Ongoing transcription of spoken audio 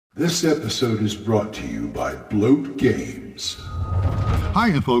This episode is brought to you by Bloat Games.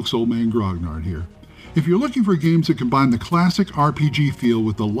 Hi, folks. Old Man Grognard here. If you're looking for games that combine the classic RPG feel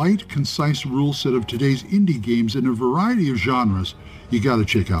with the light, concise rule set of today's indie games in a variety of genres, you gotta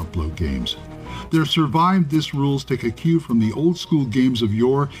check out Bloat Games. Their Survive This rules take a cue from the old school games of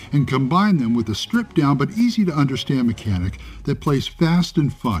yore and combine them with a stripped down but easy to understand mechanic that plays fast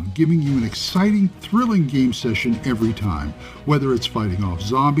and fun, giving you an exciting, thrilling game session every time. Whether it's fighting off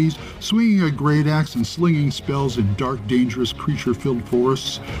zombies, swinging a great axe and slinging spells in dark, dangerous, creature-filled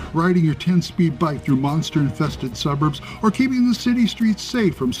forests, riding your 10-speed bike through monster-infested suburbs, or keeping the city streets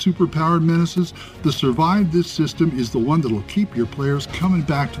safe from super-powered menaces, the Survive This system is the one that'll keep your players coming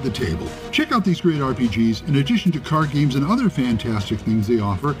back to the table. Check out these great RPGs, in addition to card games and other fantastic things they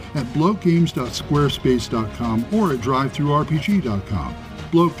offer, at bloatgames.squarespace.com or at drivethrurpg.com.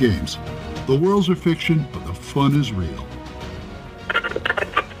 Bloat Games. The worlds are fiction, but the fun is real.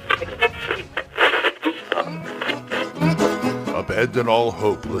 Abandon all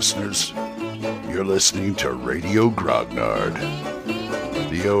hope, listeners. You're listening to Radio Grognard,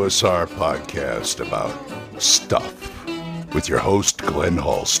 the OSR podcast about stuff, with your host, Glenn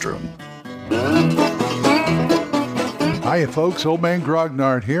Hallstrom. Hiya, folks. Old Man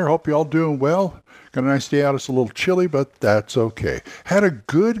Grognard here. Hope you all doing well. Got a nice day out. It's a little chilly, but that's okay. Had a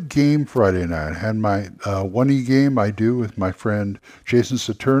good game Friday night. Had my 1E game I do with my friend Jason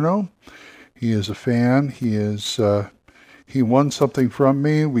Saturno. He is a fan. He won something from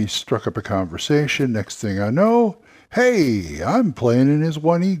me. We struck up a conversation. Next thing I know, hey, I'm playing in his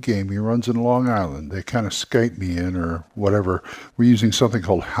 1E game. He runs in Long Island. They kind of Skype me in or whatever. We're using something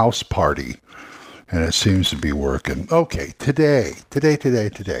called House Party, and it seems to be working. Okay, today,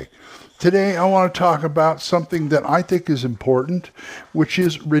 I want to talk about something that I think is important, which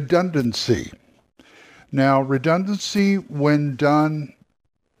is redundancy. Now, redundancy, when done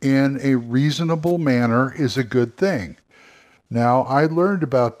in a reasonable manner, is a good thing. Now, I learned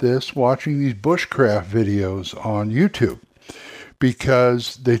about this watching these bushcraft videos on YouTube,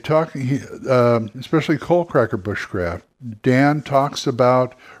 because they talk, especially Coal Cracker Bushcraft, Dan talks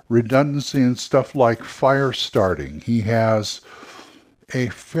about redundancy and stuff like fire starting. He has a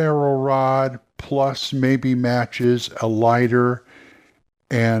ferro rod plus maybe matches, a lighter,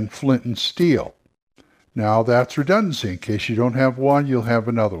 and flint and steel. Now, that's redundancy. In case you don't have one, you'll have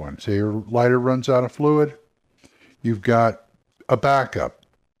another one. Say your lighter runs out of fluid, you've got a backup.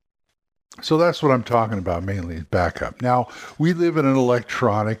 So that's what I'm talking about mainly, is backup. Now, we live in an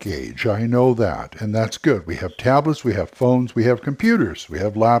electronic age. I know that, and that's good. We have tablets, we have phones, we have computers, we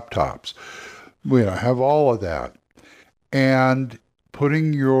have laptops. We have all of that. And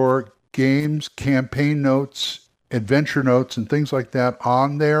putting your games, campaign notes, adventure notes, and things like that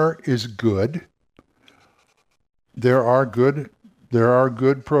on there is good. There are good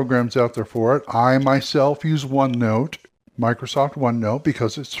programs out there for it. I myself use OneNote, Microsoft OneNote,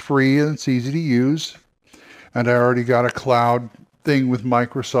 because it's free and it's easy to use. And I already got a cloud thing with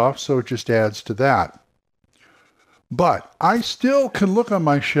Microsoft, so it just adds to that. But I still can look on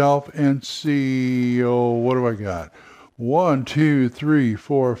my shelf and see, what do I got? 1, 2, 3,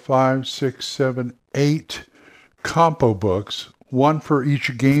 4, 5, 6, 7, 8 compo books, one for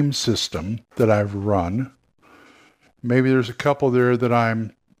each game system that I've run. Maybe there's a couple there that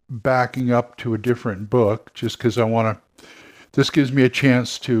I'm backing up to a different book just because I want to. This gives me a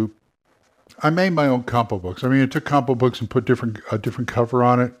chance to. I made my own compo books. I mean, I took compo books and put a different cover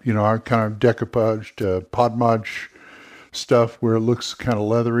on it. You know, I kind of decoupaged, Podmodge stuff where it looks kind of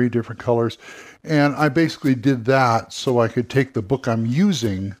leathery, different colors. And I basically did that so I could take the book I'm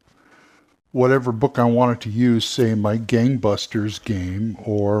using, whatever book I wanted to use, say my Gangbusters game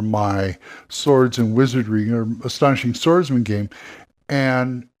or my Swords and Wizardry or Astonishing Swordsman game,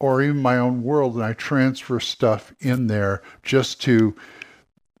 or even my own world, and I transfer stuff in there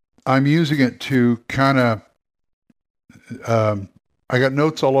I'm using it to kind of, I got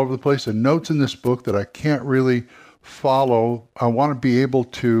notes all over the place and notes in this book that I can't really follow. I want to be able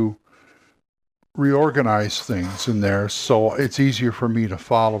to reorganize things in there so it's easier for me to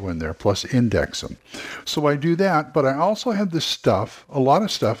follow in there, plus index them. So I do that, but I also have this stuff, a lot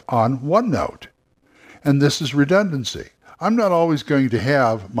of stuff on OneNote. And this is redundancy. I'm not always going to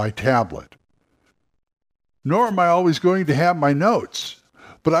have my tablet, nor am I always going to have my notes,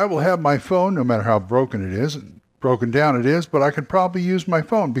 but I will have my phone, no matter how broken down it is, but I could probably use my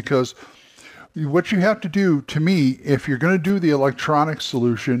phone, because what you have to do, to me, if you're going to do the electronic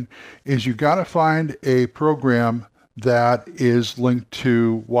solution, is you got to find a program that is linked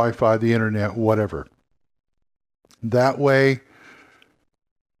to Wi-Fi, the internet, whatever. That way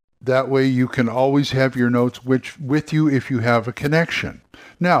you can always have your notes with you if you have a connection.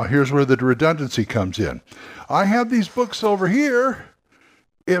 Now, here's where the redundancy comes in. I have these books over here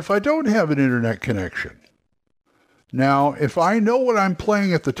if I don't have an internet connection. Now, if I know what I'm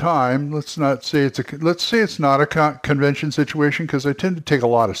playing at the time, let's say it's not a convention situation, because I tend to take a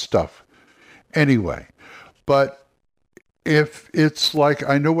lot of stuff anyway. But if it's like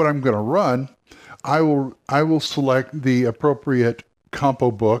I know what I'm going to run, I will select the appropriate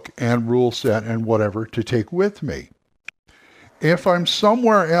compo book and rule set and whatever to take with me. If I'm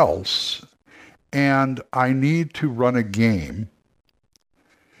somewhere else and I need to run a game,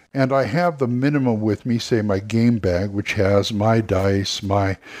 and I have the minimum with me, say my game bag, which has my dice,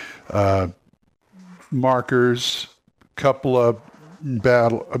 my markers, a couple of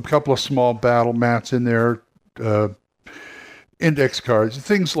small battle mats in there, index cards,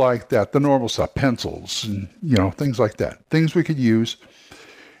 things like that, the normal stuff, pencils, and things like that, things we could use.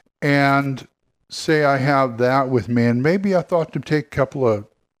 And say I have that with me, and maybe I thought to take a couple of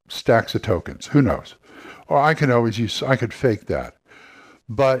stacks of tokens, who knows? Or I could fake that.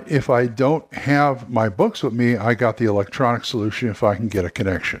 But if I don't have my books with me, I got the electronic solution if I can get a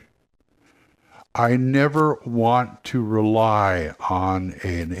connection. I never want to rely on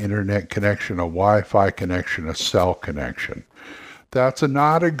an internet connection, a Wi-Fi connection, a cell connection. That's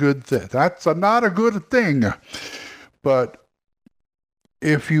not a good thing. But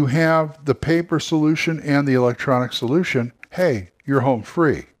if you have the paper solution and the electronic solution, hey, you're home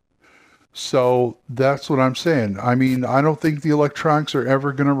free. So that's what I'm saying. I mean, I don't think the electronics are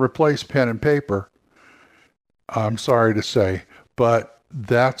ever going to replace pen and paper. I'm sorry to say, but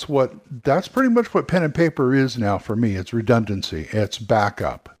that's pretty much what pen and paper is now for me. It's redundancy. It's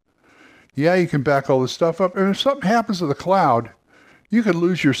backup. Yeah, you can back all this stuff up. And if something happens to the cloud, you could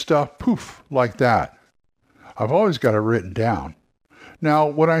lose your stuff, poof, like that. I've always got it written down. Now,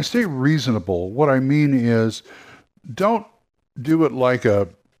 when I say reasonable, what I mean is don't do it like a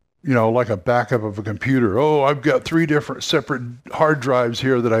backup of a computer. Oh, I've got 3 different separate hard drives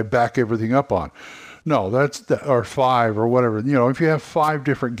here that I back everything up on. No, or 5 or whatever. If you have 5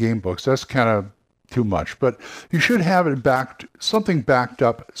 different game books, that's kind of too much. But you should have something backed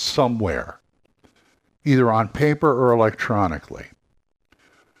up somewhere, either on paper or electronically,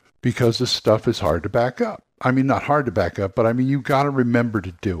 because this stuff is hard to back up. I mean, not hard to back up, but you got to remember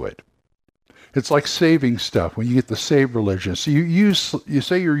to do it. It's like saving stuff when you get the save religion. So you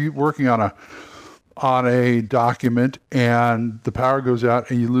say you're working on a document and the power goes out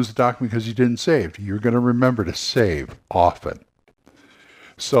and you lose the document because you didn't save. You're going to remember to save often.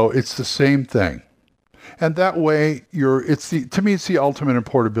 So it's the same thing. And that way to me it's the ultimate in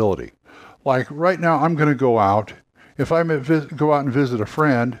portability. Like right now I'm going to go out. If I go out and visit a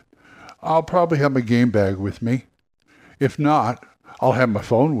friend, I'll probably have my game bag with me. If not, I'll have my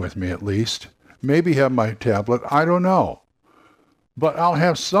phone with me at least. Maybe have my tablet. I don't know. But I'll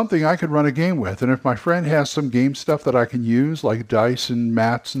have something I could run a game with. And if my friend has some game stuff that I can use, like dice and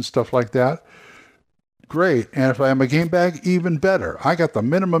mats and stuff like that, great. And if I have my game bag, even better. I got the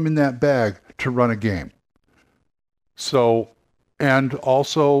minimum in that bag to run a game. So, and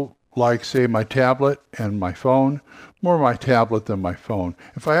also, like, say, my tablet and my phone, more my tablet than my phone.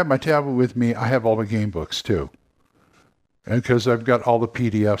 If I have my tablet with me, I have all the game books too. And because I've got all the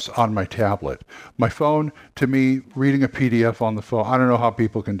PDFs on my tablet. My phone, to me, reading a PDF on the phone, I don't know how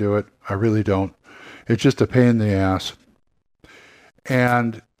people can do it. I really don't. It's just a pain in the ass.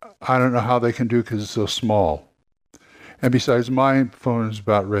 And I don't know how they can do it because it's so small. And besides, my phone is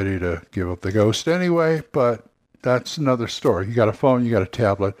about ready to give up the ghost anyway, but that's another story. You got a phone, you got a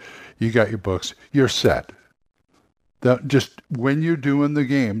tablet, you got your books, you're set. Just when you're doing the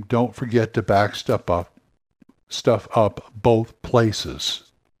game, don't forget to back stuff up both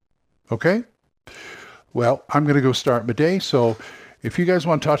places. Okay? Well, I'm going to go start my day. So if you guys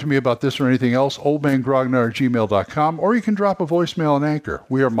want to talk to me about this or anything else, oldmangrognard@gmail.com, or you can drop a voicemail on Anchor.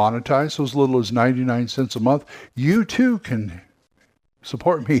 We are monetized, so as little as 99 cents a month. You too can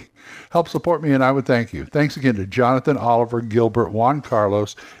help support me, and I would thank you. Thanks again to Jonathan, Oliver, Gilbert, Juan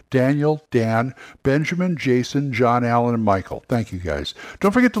Carlos, Daniel, Dan, Benjamin, Jason, John Allen, and Michael. Thank you, guys.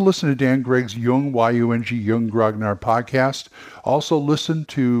 Don't forget to listen to Dan Gregg's Jung, Y-U-N-G, Jung Grognard podcast. Also listen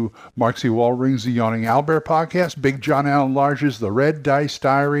to Mark C. Walring's The Yawning Owlbear podcast, Big John Allen Large's The Red Dice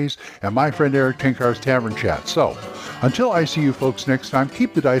Diaries, and my friend Eric Tenkar's Tavern Chat. So, until I see you folks next time,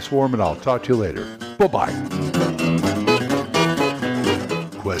 keep the dice warm, and I'll talk to you later. Bye-bye.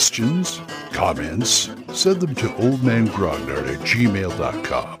 Questions? Comments? Send them to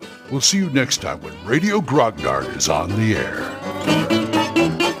oldmangrognard@gmail.com. We'll see you next time when Radio Grognard is on the air.